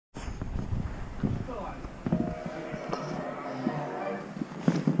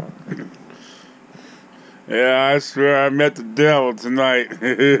Yeah, I swear I met the devil tonight.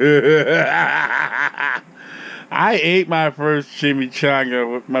 I ate my first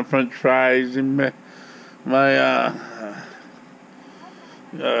chimichanga with my french fries and my uh,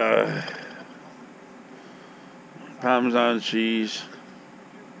 Parmesan cheese.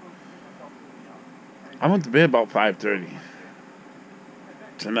 I went to bed about 5:30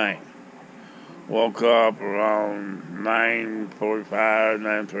 tonight. Woke up around 9:45,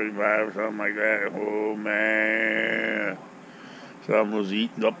 9:35, something like that. Oh man. Something was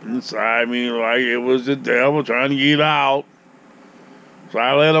eating up inside me like it was the devil trying to get out. So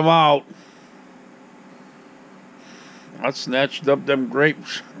I let him out. I snatched up them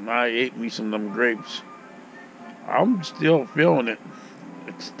grapes and I ate me some of them grapes. I'm still feeling it.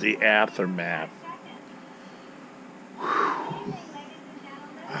 It's the aftermath.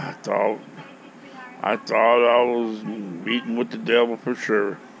 I thought I thought I was eating with the devil for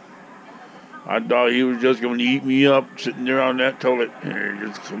sure. I thought he was just going to eat me up sitting there on that toilet and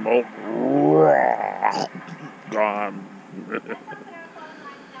just come out gone.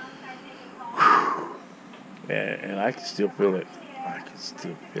 And I can still feel it. I can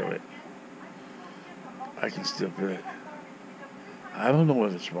still feel it. I can still feel it. I don't know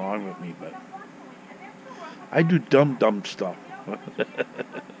what's wrong with me, but I do dumb stuff.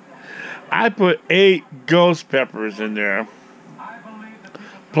 I put 8 ghost peppers in there,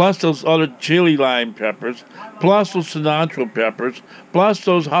 plus those other chili lime peppers, plus those cilantro peppers, plus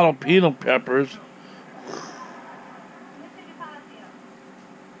those jalapeno peppers.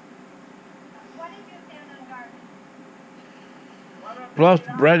 Plus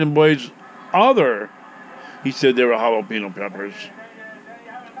Brandon Boyd's other, he said they were jalapeno peppers.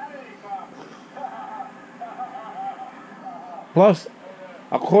 Plus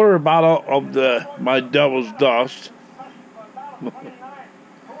a quarter bottle of my Devil's Dust.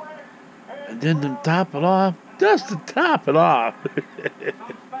 And then to top it off, just to top it off,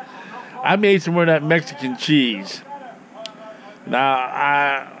 I made some of that Mexican cheese. Now,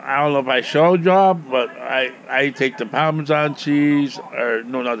 I don't know if I showed y'all, but I take the Parmesan cheese, or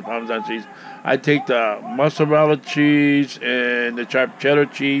no, not the Parmesan cheese. I take the mozzarella cheese and the chopped cheddar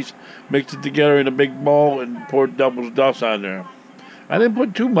cheese, mix it together in a big bowl, and pour Devil's Dust on there. I didn't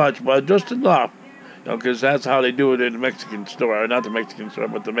put too much, but just enough. Because that's how they do it in the Mexican store. Or not the Mexican store,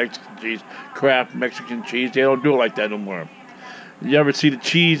 but the Mexican cheese. Kraft Mexican cheese. They don't do it like that no more. You ever see the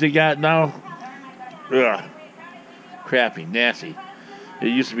cheese they got now? Ugh. Crappy, nasty. It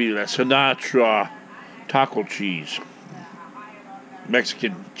used to be the Sinatra taco cheese.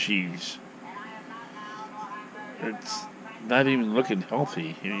 Mexican cheese. It's not even looking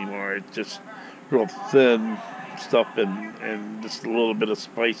healthy anymore. It's just real thin stuff and just a little bit of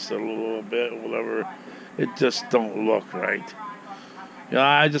spice, a little bit, whatever. It just don't look right.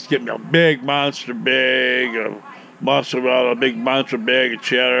 I just get me a big monster bag of mozzarella, a big monster bag of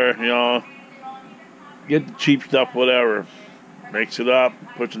cheddar, Get the cheap stuff, whatever. Mix it up,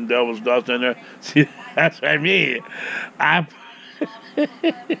 put some Devil's Dust in there. See, that's what I mean. I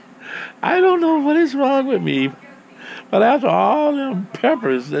don't know what is wrong with me. But after all them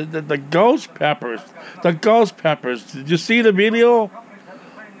peppers, the ghost peppers, did you see the video?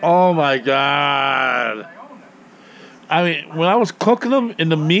 Oh my God. I mean, when I was cooking them in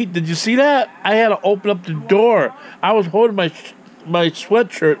the meat, did you see that? I had to open up the door. I was holding my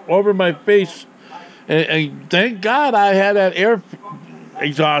sweatshirt over my face. And thank God I had that air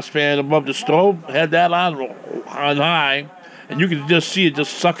exhaust fan above the stove, had that on high. And you could just see it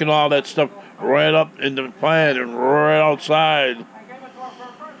just sucking all that stuff right up in the pan and right outside.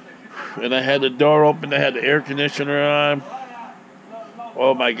 And I had the door open, I had the air conditioner on.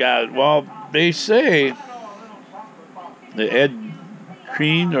 Oh my God. Well, they say the Ed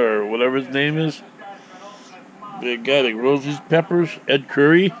Crean or whatever his name is, the guy that grows these peppers, Ed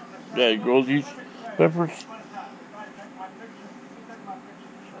Curry, yeah, he grows these peppers.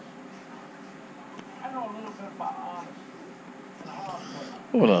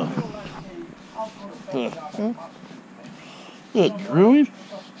 Hold on. Drooling?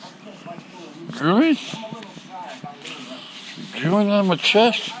 Drooling on my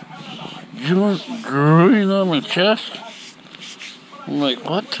chest? Drooling on my chest? I'm like,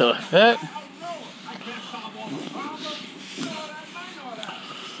 what the heck?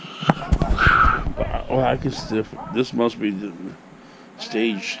 Oh, I can still. This must be the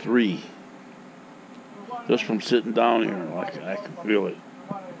stage 3. Just from sitting down here, I can feel it.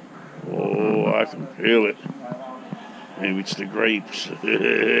 Oh, I can feel it. Maybe it's the grapes.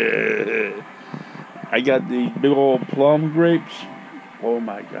 I got these big old plum grapes. Oh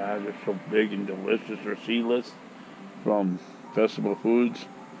my God, they're so big and delicious. They're seedless from Festival Foods.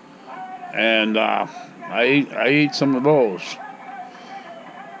 And I ate some of those.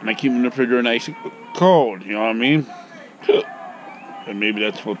 And I keep them in the refrigerator nice and cold, you know what I mean? And maybe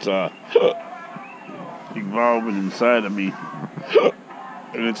that's what's evolving inside of me.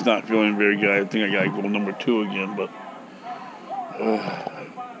 And it's not feeling very good. I think I gotta go number 2 again, but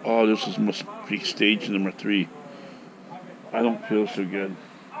oh, this must be stage number 3. I don't feel so good.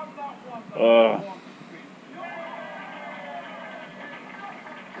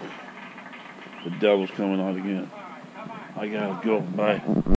 The devil's coming out again. I gotta go. Bye.